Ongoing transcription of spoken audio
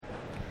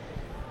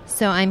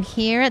So I'm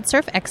here at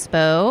Surf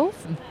Expo,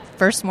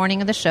 first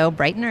morning of the show,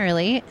 bright and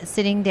early,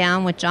 sitting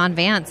down with John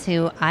Vance,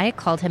 who I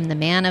called him the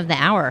man of the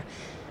hour.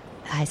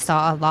 I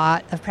saw a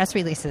lot of press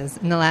releases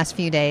in the last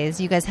few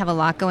days. You guys have a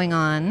lot going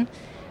on.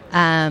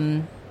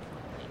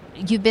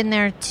 You've been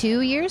there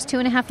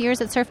 2.5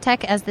 years at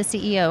Surftech as the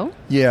CEO?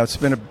 Yeah, it's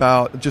been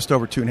about just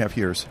over 2.5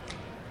 years.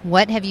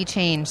 What have you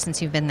changed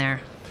since you've been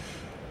there?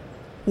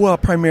 Well,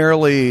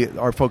 primarily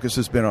our focus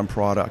has been on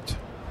product.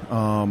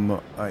 As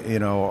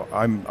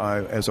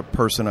a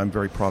person, I'm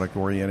very product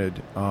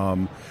oriented.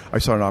 I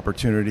saw an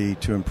opportunity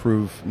to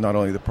improve not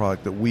only the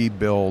product that we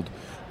build,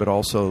 but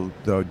also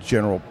the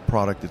general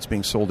product that's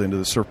being sold into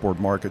the surfboard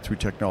market through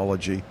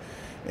technology.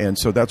 And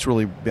so that's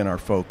really been our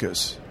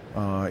focus.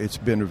 It's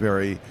been a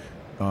very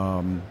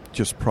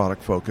just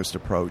product-focused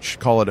approach.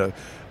 Call it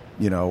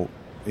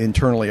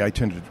internally I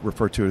tend to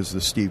refer to it as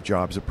the Steve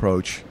Jobs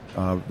approach.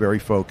 Very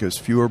focused,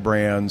 fewer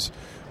brands,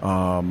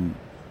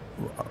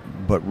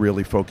 but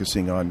really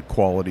focusing on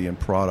quality and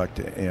product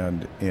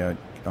and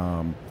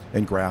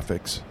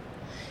graphics.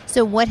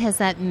 So what has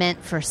that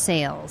meant for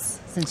sales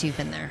since you've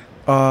been there?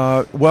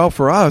 Well,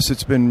 for us,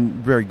 it's been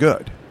very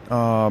good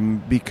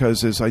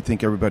because, as I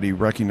think everybody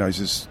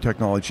recognizes,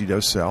 technology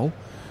does sell.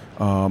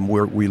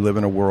 We live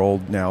in a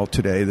world now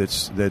today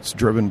that's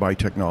driven by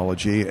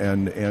technology,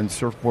 and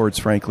surfboards,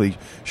 frankly,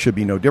 should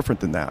be no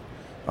different than that.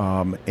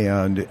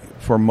 And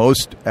for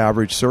most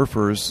average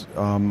surfers,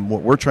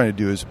 what we're trying to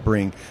do is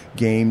bring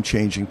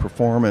game-changing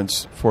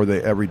performance for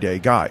the everyday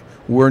guy.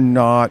 We're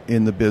not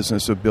in the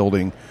business of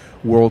building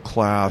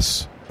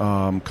world-class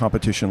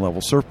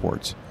competition-level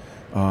surfboards.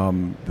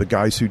 The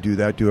guys who do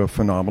that do a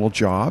phenomenal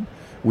job.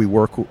 We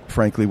work,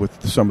 frankly,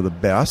 with some of the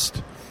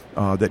best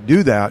that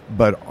do that,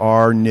 but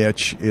our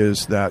niche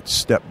is that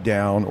step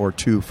down or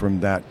two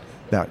from that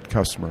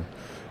customer,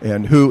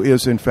 and who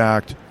is, in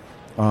fact,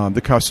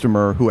 the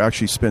customer who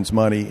actually spends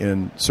money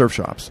in surf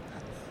shops.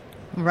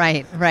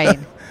 Right.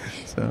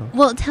 So.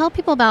 Well, tell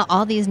people about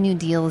all these new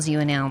deals you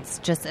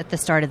announced just at the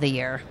start of the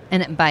year,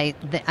 and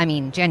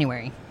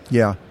January.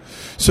 Yeah.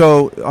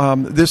 So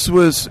this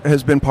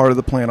has been part of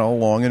the plan all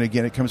along, and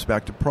again, it comes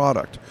back to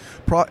product.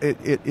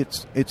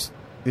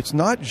 It's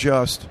not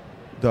just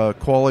the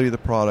quality of the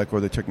product or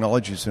the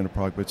technologies in the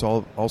product, but it's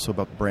also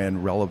about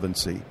brand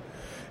relevancy.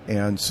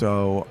 And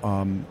so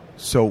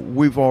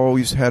we've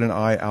always had an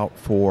eye out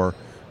for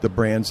the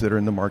brands that are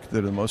in the market that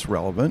are the most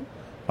relevant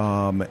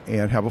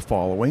and have a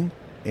following,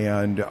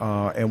 and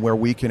where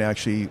we can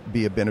actually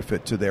be a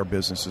benefit to their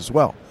business as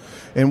well.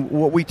 And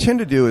what we tend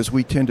to do is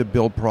we tend to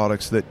build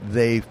products that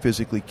they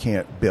physically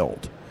can't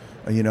build.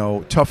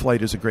 Tough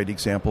Light is a great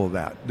example of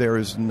that. There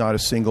is not a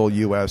single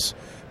U.S.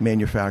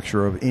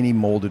 manufacturer of any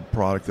molded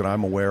product that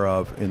I'm aware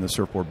of in the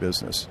surfboard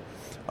business.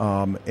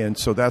 And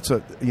so that's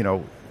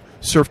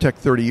Surftech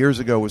 30 years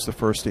ago was the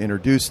first to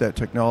introduce that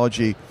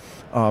technology.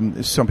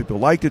 Some people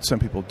liked it, some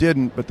people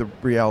didn't, but the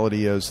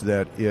reality is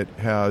that it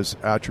has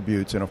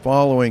attributes and a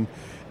following,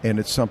 and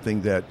it's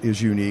something that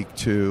is unique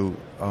to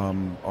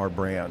our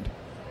brand,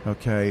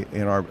 okay,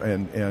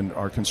 and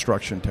our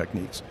construction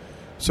techniques.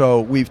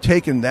 So we've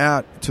taken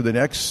that to the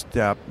next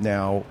step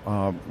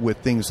now with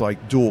things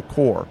like dual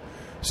core.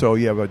 So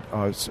you have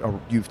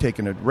you've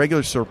taken a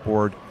regular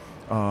surfboard,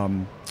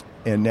 and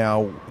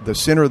now the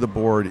center of the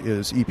board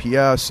is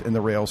EPS and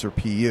the rails are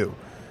PU.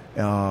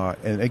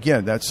 And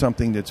again, that's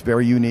something that's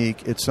very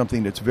unique. It's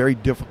something that's very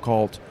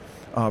difficult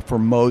for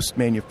most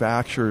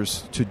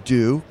manufacturers to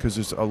do because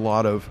there's a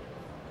lot of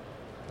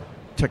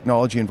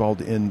technology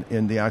involved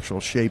in the actual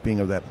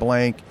shaping of that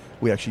blank.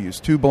 We actually use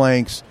two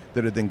blanks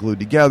that are then glued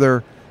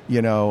together,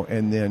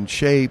 and then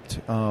shaped.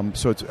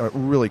 So it's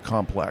really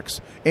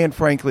complex and,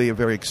 frankly, a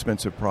very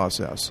expensive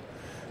process.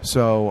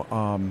 So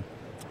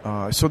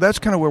that's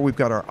kind of where we've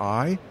got our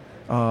eye.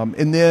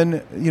 And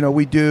then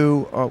we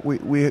do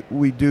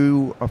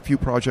a few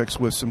projects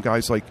with some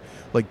guys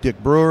like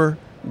Dick Brewer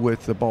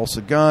with the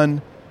balsa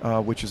gun,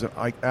 which is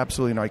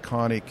absolutely an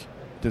iconic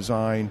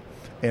design.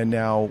 And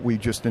now we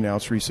just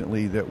announced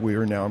recently that we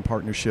are now in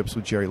partnerships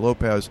with Gerry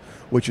Lopez,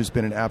 which has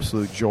been an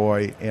absolute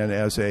joy. And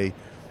as a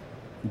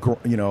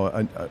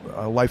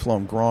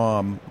lifelong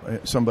Grom,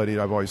 somebody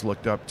that I've always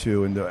looked up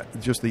to, and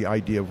just the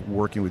idea of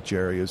working with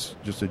Gerry is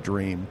just a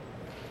dream.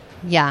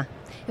 Yeah.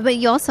 But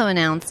you also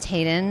announced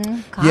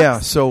Hayden Cox. Yeah,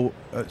 so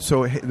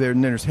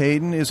there's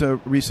Hayden is a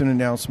recent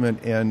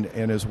announcement, and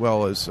as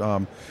well as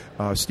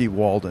Steve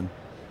Walden.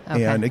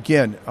 Okay. And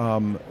again,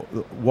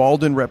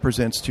 Walden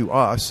represents to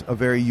us a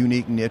very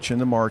unique niche in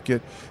the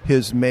market.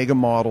 His mega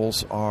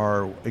models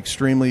are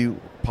extremely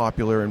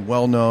popular and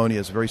well known. He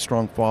has a very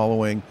strong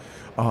following,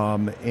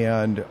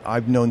 and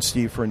I've known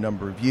Steve for a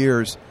number of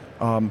years.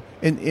 And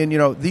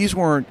these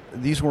weren't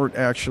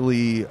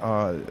actually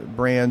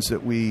brands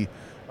that we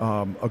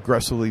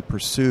aggressively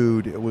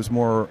pursued. It was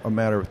more a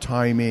matter of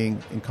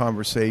timing and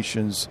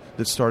conversations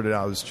that started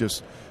out as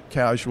just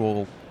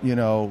casual,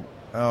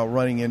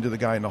 running into the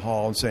guy in the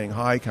hall and saying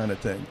hi kind of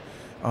thing.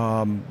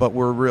 But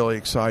we're really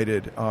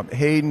excited.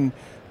 Hayden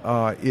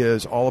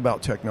is all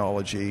about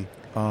technology.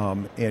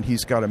 and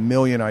he's got a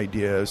million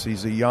ideas.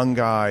 He's a young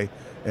guy,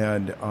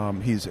 and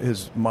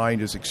his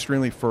mind is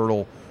extremely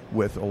fertile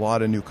with a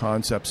lot of new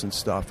concepts and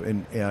stuff.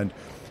 And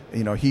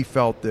he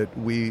felt that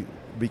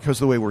because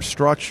of the way we're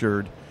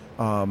structured,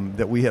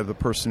 that we have the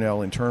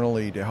personnel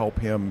internally to help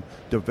him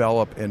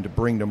develop and to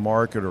bring to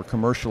market or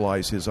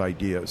commercialize his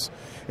ideas.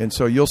 And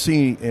so you'll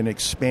see an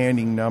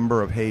expanding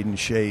number of Hayden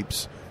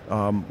shapes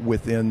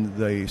within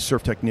the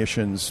Surf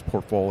Technicians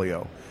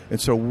portfolio. And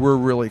so we're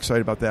really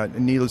excited about that.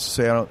 And needless to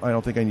say, I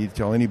don't think I need to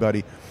tell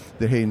anybody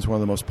that Hayden's one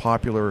of the most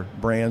popular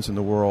brands in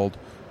the world.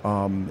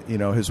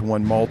 Has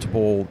won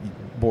multiple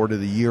Board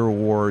of the Year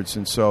awards,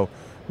 and so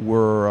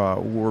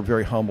we're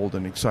very humbled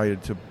and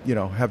excited to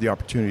have the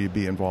opportunity to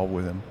be involved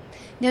with him.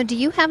 Now, do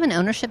you have an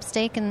ownership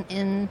stake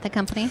in the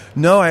company?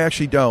 No, I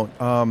actually don't,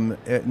 and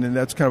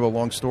that's kind of a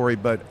long story.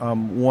 But a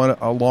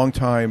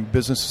longtime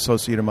business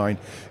associate of mine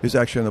is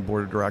actually on the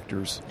board of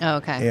directors. Oh,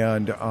 okay.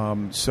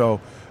 And so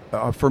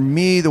for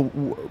me,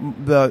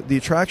 the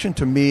attraction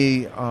to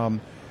me.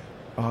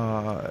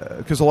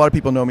 Because a lot of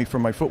people know me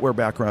from my footwear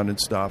background and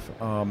stuff,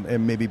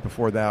 and maybe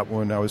before that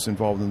when I was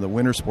involved in the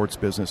winter sports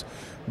business.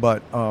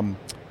 But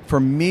for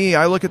me,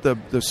 I look at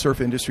the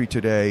surf industry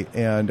today,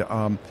 and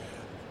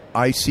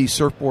I see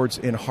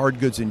surfboards and hard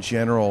goods in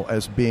general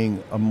as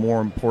being a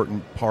more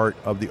important part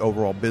of the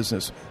overall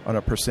business on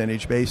a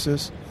percentage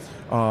basis.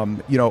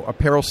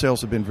 Apparel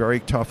sales have been very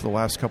tough the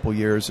last couple of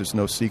years. There's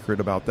no secret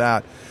about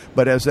that.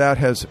 But as that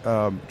has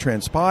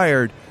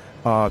transpired,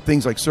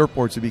 things like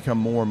surfboards have become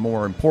more and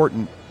more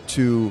important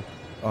to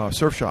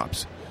surf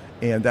shops,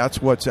 and that's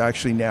what's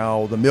actually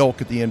now the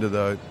milk at the end of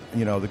the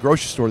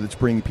grocery store that's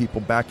bringing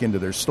people back into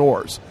their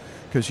stores,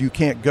 because you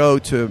can't go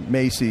to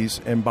Macy's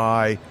and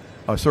buy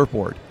a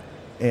surfboard,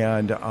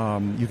 and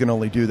you can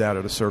only do that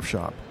at a surf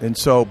shop. And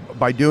so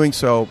by doing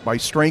so, by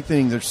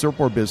strengthening their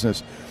surfboard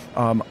business,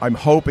 I'm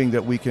hoping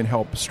that we can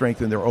help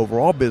strengthen their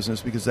overall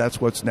business, because that's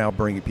what's now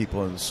bringing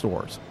people into the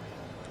stores.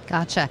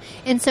 Gotcha.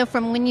 And so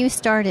from when you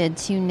started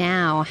to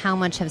now, how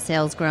much have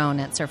sales grown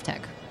at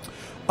Surftech?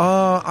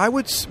 I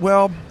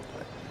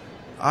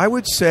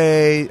would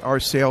say our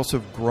sales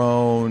have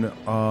grown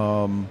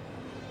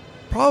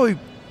probably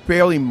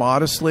fairly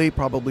modestly,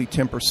 probably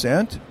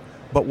 10%.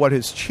 But what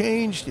has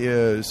changed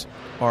is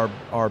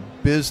our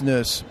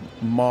business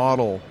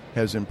model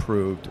has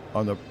improved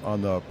on the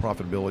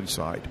profitability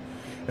side.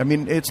 I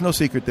mean, it's no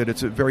secret that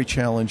it's a very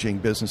challenging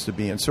business to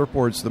be in.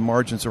 Surfboards, the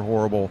margins are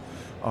horrible,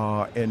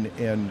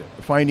 and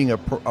finding a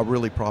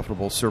really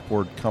profitable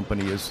surfboard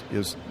company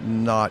is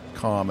not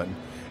common,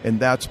 and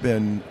that's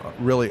been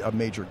really a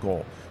major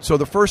goal. So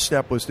the first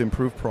step was to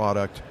improve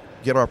product,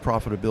 get our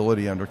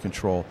profitability under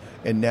control,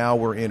 and now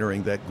we're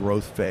entering that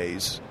growth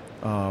phase.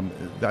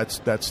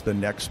 That's the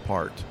next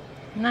part.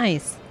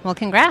 Nice. Well,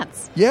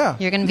 congrats. Yeah.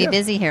 You're going to be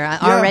busy here.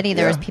 Already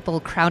there's people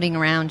crowding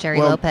around Gerry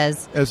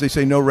Lopez. As they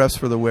say, no rest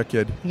for the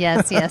wicked.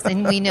 Yes.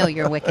 And we know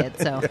you're wicked.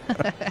 So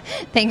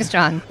thanks,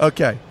 John.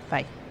 Okay.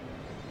 Bye.